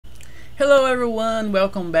Hello everyone,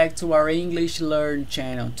 welcome back to our English Learn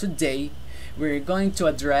channel. Today we're going to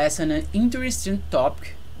address an interesting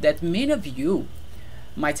topic that many of you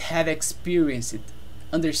might have experienced: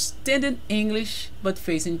 understanding English but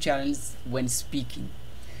facing challenges when speaking.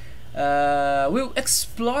 We'll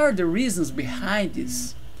explore the reasons behind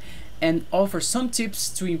this and offer some tips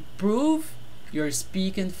to improve your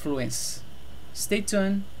speaking fluency. Stay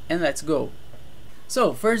tuned and let's go.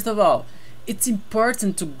 So first of all, it's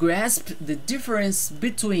important to grasp the difference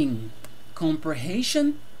between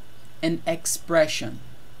comprehension and expression.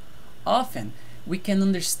 Often we can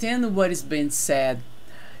understand what is being said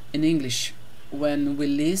in English when we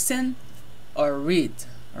listen or read,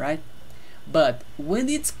 right? But when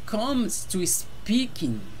it comes to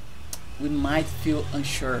speaking, we might feel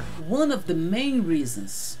unsure. One of the main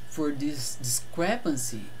reasons for this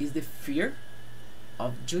discrepancy is the fear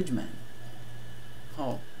of judgment.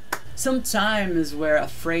 Sometimes we're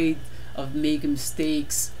afraid of making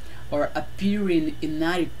mistakes or appearing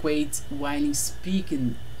inadequate while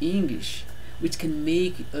speaking English, which can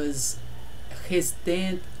make us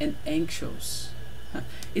hesitant and anxious.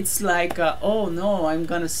 It's like, oh no, I'm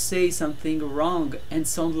gonna say something wrong and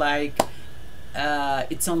sound like a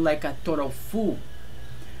total fool.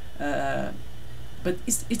 But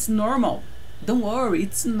it's normal. Don't worry,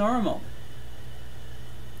 it's normal,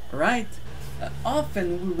 right? Often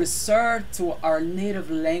we resort to our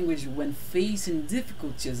native language when facing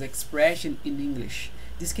difficulties expression in English.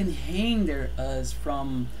 This can hinder us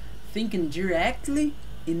from thinking directly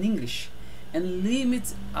in English and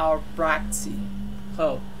limit our practice.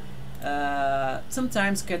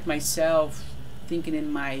 Sometimes catch myself thinking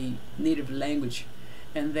in my native language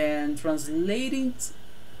and then translating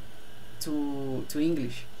to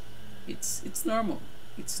English. It's normal.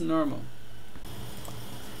 It's normal.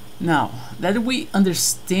 Now that we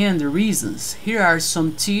understand the reasons, here are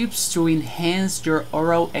some tips to enhance your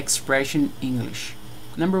oral expression in English.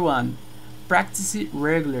 Number 1, practice it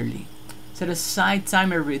regularly. Set aside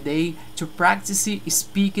time every day to practice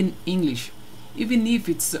speaking English, even if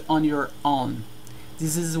it's on your own.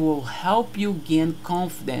 This will help you gain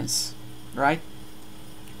confidence, right?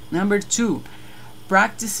 Number 2,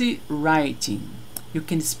 practice writing. You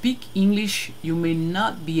can speak English, you may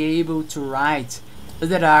not be able to write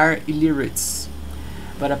that are illiterates,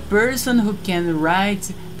 but a person who can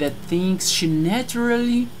write that thinks she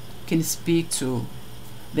naturally can speak too.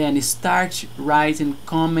 Then start writing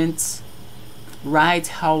comments, write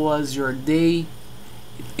how was your day.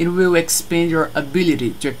 It will expand your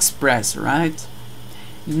ability to express, right?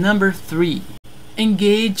 Number 3,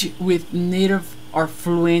 engage with native or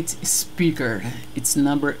fluent speaker. It's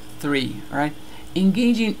number 3, right?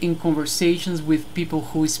 Engaging in conversations with people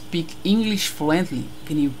who speak English fluently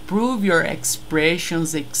can improve your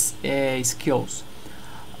expressions skills,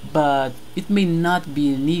 but it may not be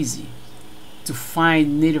easy to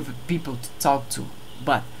find native people to talk to.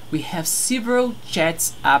 But we have several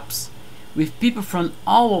chat apps with people from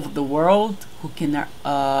all over the world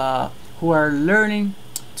who are learning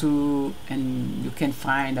to, and you can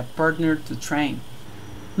find a partner to train.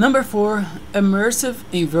 Number 4, immersive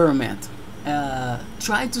environment.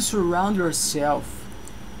 Try to surround yourself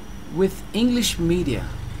with English media,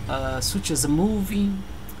 such as a movie,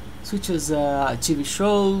 such as a TV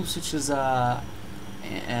show, such as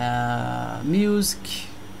music,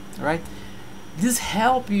 right? This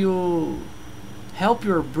help your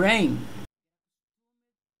brain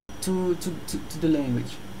to the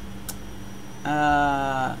language.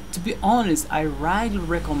 To be honest, I highly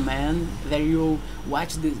recommend that you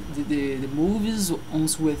watch the movies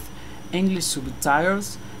once with English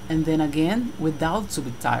subtitles and then again without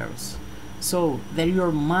subtitles, so that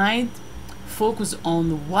your mind focus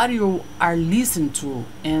on what you are listening to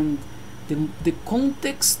and the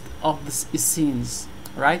context of the scenes,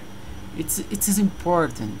 right? It's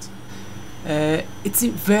important. It's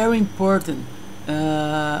very important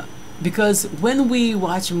because when we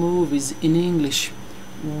watch movies in English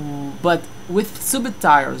but with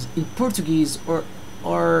subtitles in Portuguese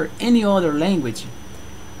or any other language,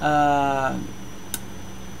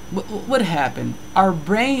 what happened? Our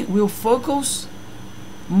brain will focus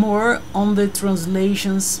more on the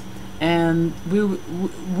translations and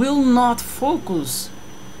will not focus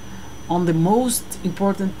on the most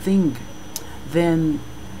important thing than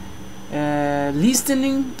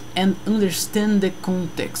listening and understand the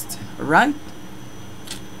context, right?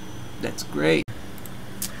 That's great.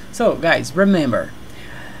 So guys, remember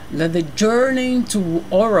that the journey to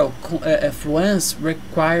oral fluency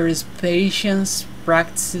requires patience,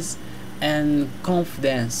 practice, and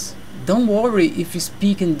confidence. Don't worry if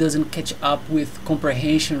speaking doesn't catch up with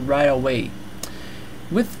comprehension right away.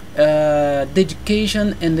 with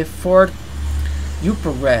dedication and effort you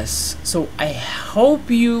progress. So I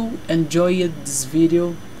hope you enjoyed this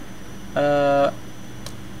video,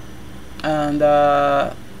 and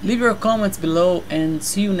leave your comments below, and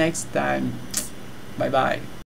see you next time. Bye bye.